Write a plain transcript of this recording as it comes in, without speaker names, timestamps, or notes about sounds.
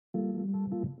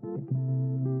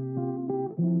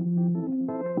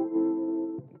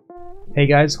Hey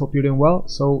guys, hope you're doing well.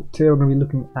 So today we're going to be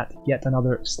looking at yet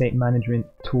another state management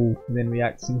tool within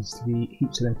React. Seems to be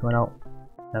heaps of them coming out.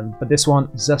 But this one,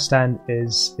 Zustand,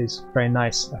 is very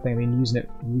nice. I think I've been using it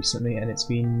recently and it's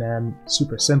been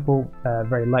super simple,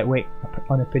 very lightweight,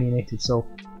 unopinionated. So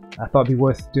I thought it'd be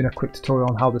worth doing a quick tutorial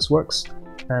on how this works.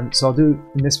 So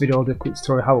in this video I'll do a quick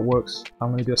tutorial how it works. I'm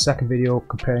going to do a second video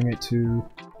comparing it to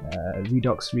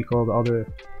Redux, Recall, the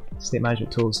other state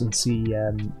management tools, and see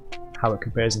how it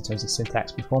compares in terms of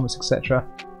syntax, performance, etc.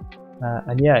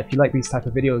 And yeah, if you like these type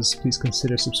of videos, please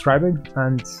consider subscribing,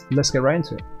 and let's get right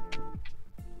into it.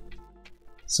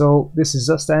 So this is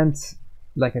Zustand,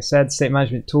 like I said, state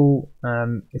management tool.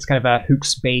 It's kind of a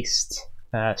hooks based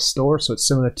store, so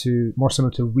it's more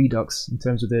similar to Redux in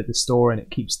terms of the store, and it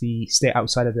keeps the state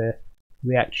outside of the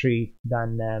React tree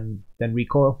than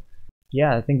Recoil.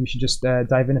 Yeah, I think we should just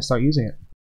dive in and start using it.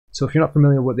 So if you're not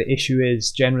familiar with what the issue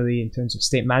is generally in terms of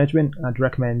state management, I'd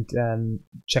recommend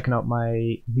checking out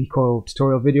my Recoil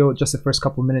tutorial video. Just the first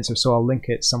couple of minutes or so, I'll link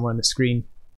it somewhere on the screen.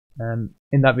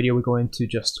 In that video we go into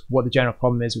just what the general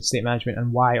problem is with state management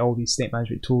and why all these state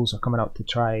management tools are coming out to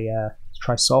try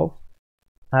solve.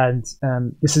 And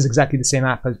this is exactly the same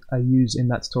app I use in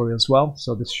that tutorial as well,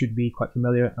 so this should be quite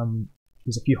familiar.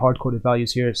 There's a few hard-coded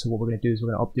values here, so what we're going to do is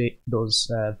we're going to update those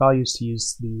values to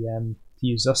use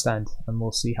Zustand, and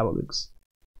we'll see how it looks.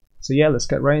 So yeah, let's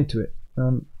get right into it.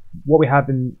 What we have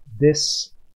in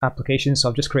this application, so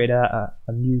I've just created a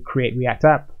new Create React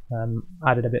app,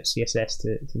 added a bit of CSS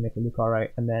to make it look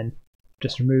alright, and then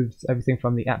just removed everything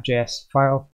from the app.js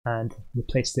file and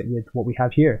replaced it with what we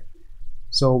have here.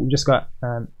 So we just got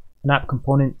an app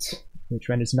component which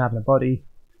renders nav and a body.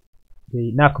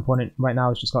 The nav component right now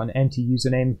has just got an empty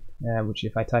username, which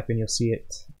if I type in you'll see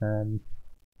it.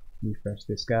 Refresh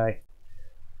this guy.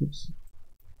 Oops.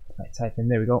 If I type in,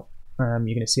 there we go. You're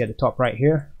going to see at the top right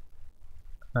here.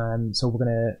 So we're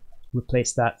going to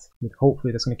replace that with,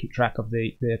 hopefully that's going to keep track of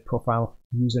the profile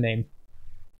username.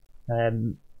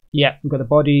 Yeah, we've got the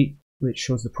body which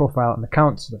shows the profile and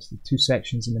account, so that's the two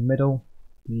sections in the middle.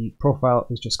 The profile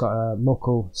has just got a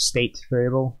local state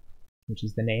variable, which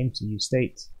is the name, so use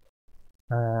state.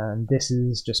 And this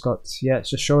is just got, yeah,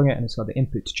 it's just showing it, and it's got the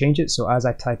input to change it. So as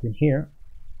I type in here,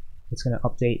 it's going to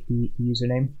update the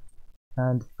username.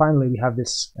 And finally we have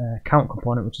this count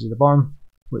component, which is at the bottom,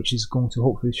 which is going to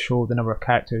hopefully show the number of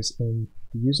characters in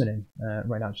the username.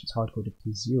 Right now it's just hard-coded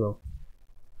to 0.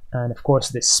 And of course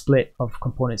this split of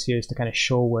components here is to kind of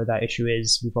show where that issue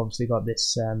is. We've obviously got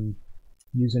this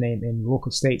username in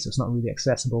local state, so it's not really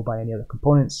accessible by any other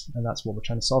components, and that's what we're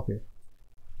trying to solve here.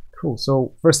 Cool,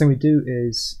 so first thing we do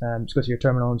is just go to your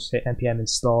terminal and just hit Npm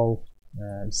Install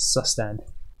Zustand,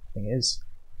 I think it is.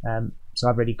 So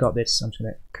I've already got this, so I'm just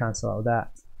going to cancel out of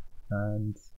that,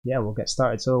 and yeah, we'll get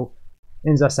started. So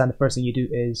in Zustand, the first thing you do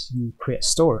is you create a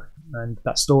store, and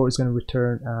that store is going to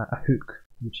return a hook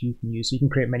which you can use. So you can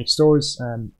create many stores.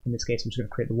 In this case, we're just going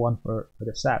to create the one for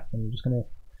this app, and we're just going to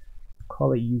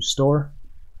call it useStore,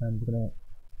 and we're going to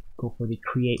go for the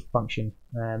create function.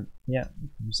 Yeah,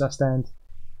 Zustand,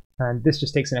 and this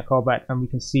just takes in a callback, and we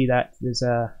can see that there's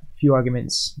a few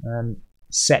arguments.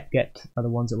 Set, get are the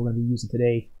ones that we're going to be using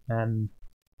today,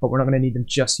 but we're not going to need them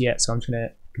just yet, so I'm just going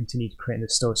to continue to create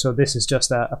this store. So this is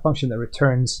just a function that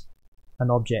returns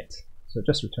an object, so it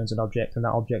just returns an object, and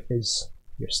that object is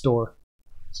your store.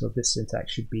 So this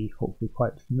syntax should be hopefully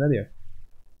quite familiar.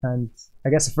 And I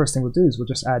guess the first thing we'll do is we'll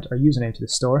just add our username to the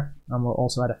store, and we'll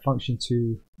also add a function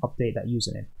to update that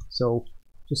username. So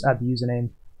just add the username,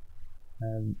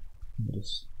 and we'll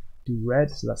just do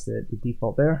red, so that's the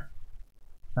default there.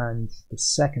 And the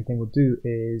second thing we'll do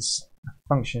is a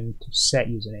function to set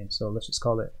username. So let's just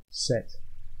call it set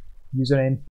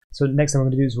username. So the next thing we're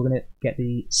going to do is we're going to get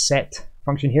the set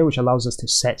function here, which allows us to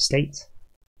set state.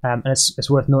 And it's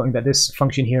worth noting that this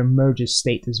function here merges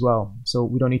state as well. So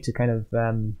we don't need to kind of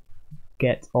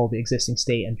get all the existing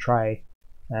state and try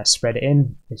spread it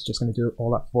in. It's just going to do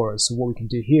all that for us. So what we can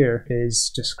do here is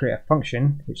just create a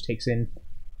function which takes in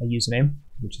a username,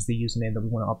 which is the username that we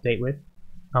want to update with.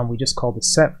 And we just call the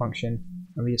set function,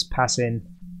 and we just pass in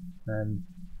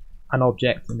an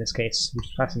object. In this case, we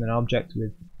just pass in an object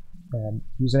with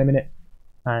username in it.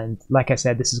 And like I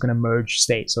said, this is going to merge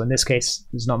state. So in this case,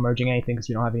 it's not merging anything because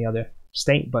we don't have any other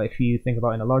state. But if you think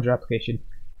about in a larger application,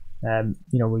 you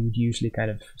know, where you'd usually kind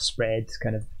of spread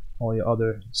kind of all your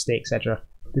other state, etc.,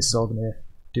 this is all going to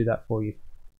do that for you.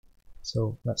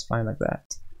 So that's fine like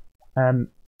that.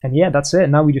 And yeah, that's it.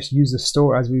 Now we just use the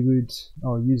store as we would,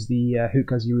 or use the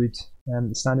hook as you would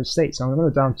the standard state. So I'm going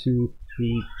to go down to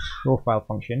the profile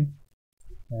function.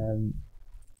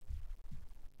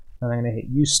 and I'm going to hit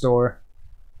use store,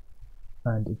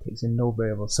 and it takes in no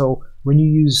variable. So when you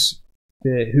use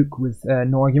the hook with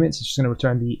no arguments, it's just going to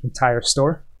return the entire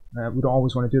store. We don't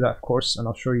always want to do that, of course, and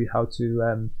I'll show you how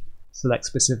to select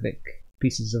specific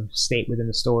pieces of state within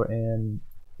the store in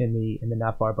the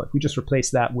nav bar. But we just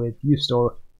replace that with use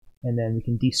store, and then we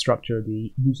can destructure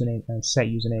the username and set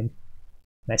username.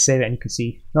 And I save it, and you can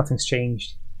see nothing's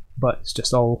changed, but it's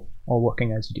just all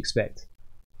working as you'd expect.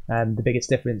 And the biggest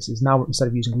difference is now, instead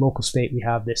of using local state, we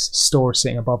have this store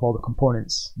sitting above all the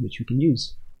components, which we can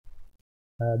use.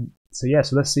 So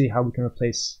let's see how we can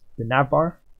replace the nav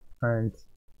bar, and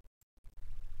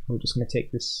we're just going to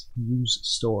take this use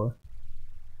store,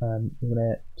 and we're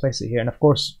going to place it here. And of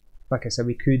course, like I said,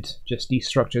 we could just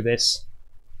destructure this,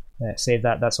 save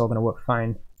that, that's all going to work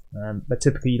fine. But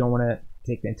typically you don't want to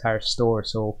take the entire store,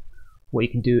 so what you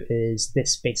can do is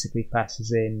this basically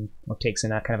passes in or takes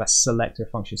in a kind of a selector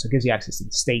function, so it gives you access to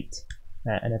the state,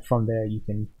 and then from there you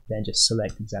can then just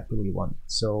select exactly what you want.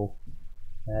 So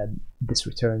this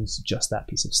returns just that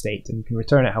piece of state, and you can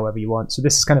return it however you want. So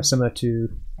this is kind of similar to,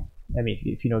 I mean,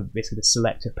 if you know basically the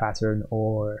selector pattern,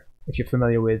 or if you're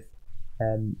familiar with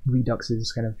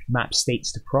Redux's kind of map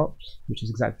states to props, which is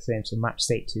exactly the same. So map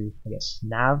state to, I guess,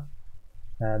 nav.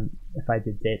 If I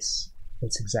did this,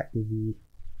 it's exactly the,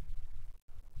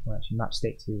 well, actually map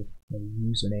state to maybe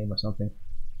username or something,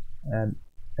 and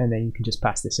then you can just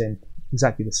pass this in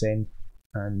exactly the same,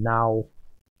 and now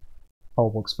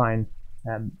all works fine.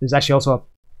 There's actually also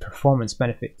a performance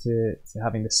benefit to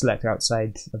having the selector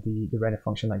outside of the render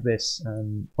function like this,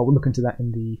 but we'll look into that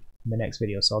in the next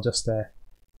video, so I'll just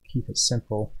keep it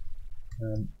simple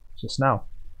just now.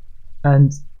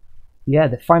 And yeah,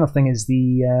 the final thing is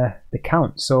the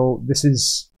count. So this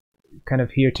is kind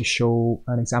of here to show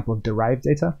an example of derived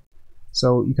data.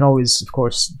 So you can always, of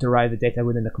course, derive the data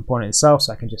within the component itself.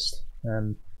 So I can just,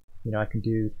 I can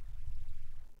do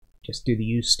the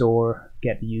use store,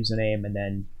 get the username, and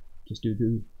then just do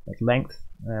the length,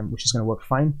 which is going to work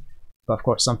fine. But of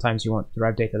course, sometimes you want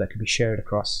derived data that can be shared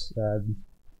across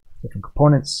different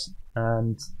components.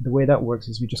 And the way that works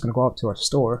is we're just going to go up to our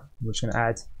store. We're just going to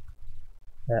add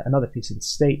another piece of the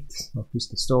state, or piece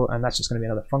of the store, and that's just going to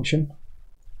be another function.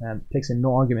 Takes in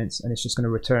no arguments, and it's just going to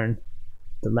return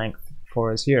the length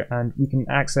for us here. And we can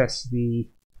access the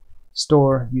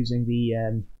store using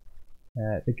the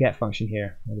get function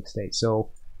here of the state.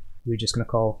 So we're just going to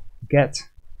call get,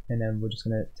 and then we're just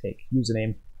going to take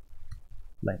username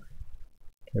length.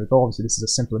 There we go. Obviously this is a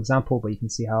simple example, but you can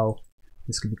see how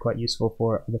this could be quite useful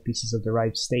for other pieces of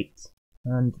derived state.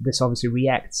 And this obviously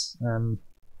reacts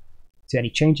to any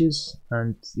changes.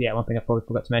 And yeah, one thing I probably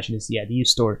forgot to mention is, yeah, the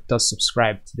use store does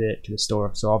subscribe to the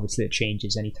store, so obviously it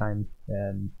changes anytime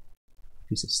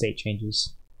piece of state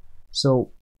changes.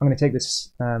 So I'm going to take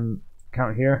this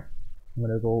count here. I'm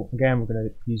going to go again. We're going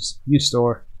to use use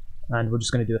store, and we're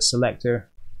just going to do a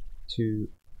selector to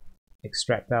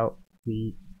extract out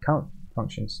the count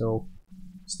function. So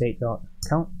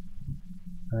state.count,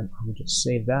 and I will just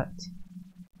save that.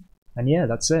 And yeah,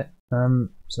 that's it.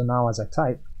 So now as I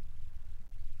type,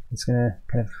 it's going to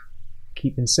kind of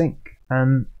keep in sync.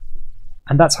 And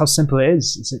that's how simple it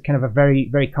is. It's a kind of a very,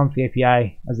 very comfy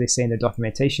API, as they say in their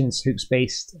documentation. It's hooks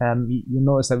based. You'll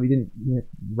notice that we didn't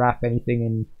wrap anything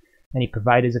in any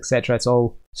providers, etc. It's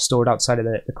all stored outside of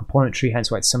the component tree, hence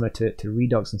why it's similar to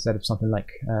Redux instead of something like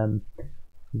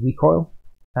Recoil.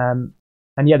 And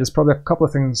yeah, there's probably a couple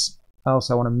of things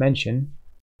else I want to mention.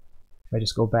 If I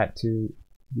just go back to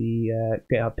the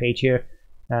GitHub page here,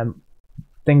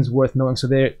 things worth noting. So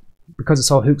there, because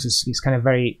it's all hooks, it's kind of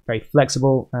very, very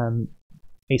flexible.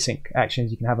 Async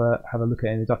actions you can have a look at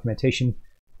in the documentation.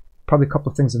 Probably a couple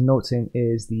of things of noting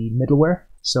is the middleware.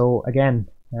 So again,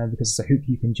 because it's a hook,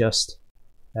 you can just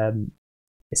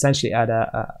essentially add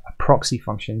a proxy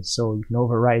function. So you can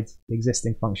override the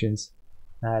existing functions,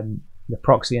 the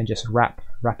proxy, and just wrap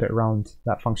it around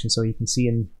that function. So you can see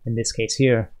in this case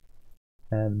here,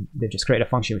 they've just created a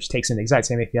function which takes in the exact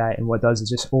same API, and what it does is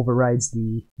just overrides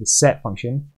the set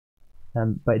function,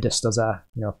 but it just does a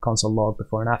console log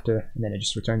before and after, and then it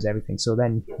just returns everything. So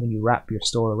then when you wrap your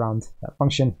store around that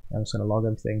function, I'm just going to log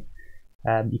everything.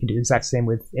 You can do the exact same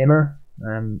with immer.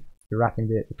 You're wrapping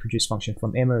the produce function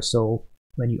from immer, so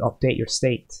when you update your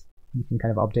state, you can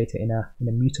kind of update it in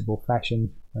a mutable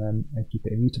fashion, and keep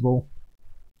it immutable.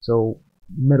 So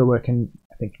middleware can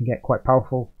get quite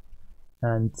powerful.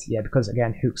 And yeah, because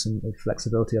again, hooks and the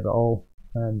flexibility of it all,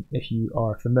 if you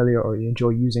are familiar or you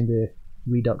enjoy using the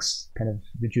Redux kind of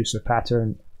reducer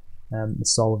pattern,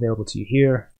 it's all available to you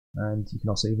here, and you can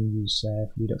also even use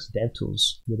Redux dev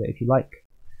tools with it if you like.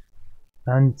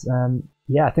 And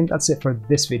yeah, I think that's it for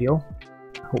this video.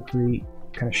 Hopefully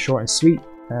kind of short and sweet.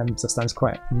 Zustand's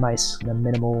quite nice, kind of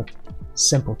minimal,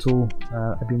 simple tool.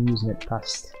 I've been using it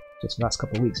just the last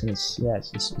couple of weeks, and it's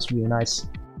really nice.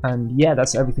 And yeah,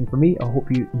 that's everything for me. I hope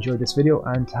you enjoyed this video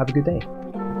and have a good day.